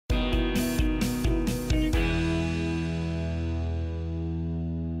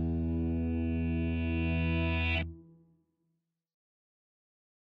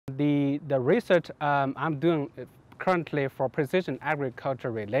The research I'm doing currently for precision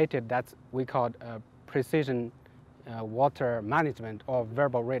agriculture related, that's we call precision water management or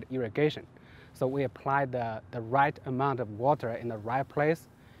variable rate irrigation. So we apply the right amount of water in the right place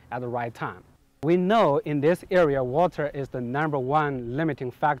at the right time. We know in this area water is the #1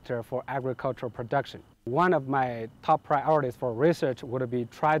 limiting factor for agricultural production. One of my top priorities for research would be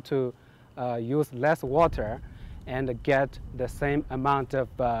try to use less water and get the same amount of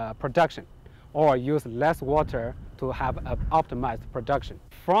production, or use less water to have an optimized production.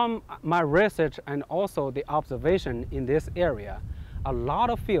 From my research and also the observation in this area, a lot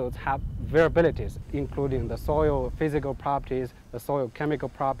of fields have variabilities, including the soil physical properties, the soil chemical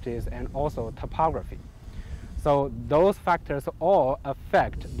properties, and also topography. So those factors all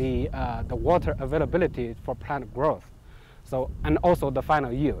affect the water availability for plant growth, and also the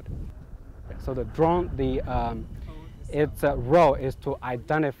final yield. So the drone, its role is to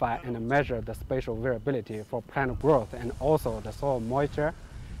identify and measure the spatial variability for plant growth and also the soil moisture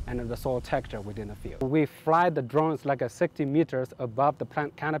and the soil texture within the field. We fly the drones like 60 meters above the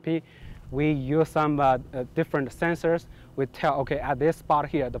plant canopy. We use some different sensors. We tell, okay, at this spot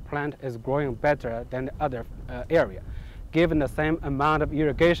here, the plant is growing better than the other area. Given the same amount of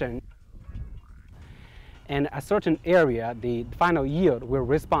irrigation, in a certain area, the final yield will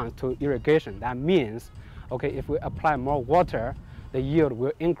respond to irrigation. That means, okay, if we apply more water, the yield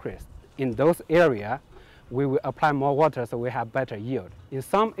will increase. In those areas, we will apply more water so we have better yield. In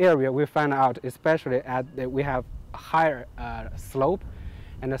some area, we find out, especially we have higher slope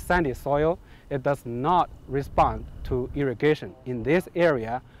and a sandy soil, it does not respond to irrigation. In this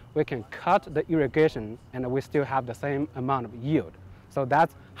area, we can cut the irrigation and we still have the same amount of yield. So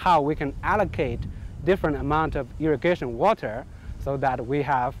that's how we can allocate different amount of irrigation water so that we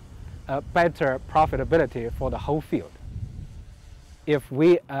have a better profitability for the whole field. If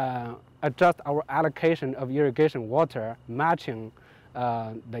we adjust our allocation of irrigation water matching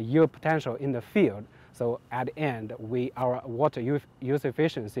the yield potential in the field, so at the end, our water use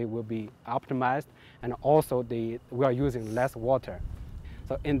efficiency will be optimized, and also we are using less water.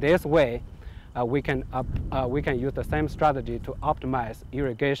 So in this way, we can use the same strategy to optimize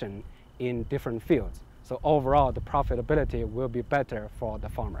irrigation in different fields. So overall, the profitability will be better for the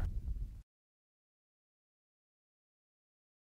farmer.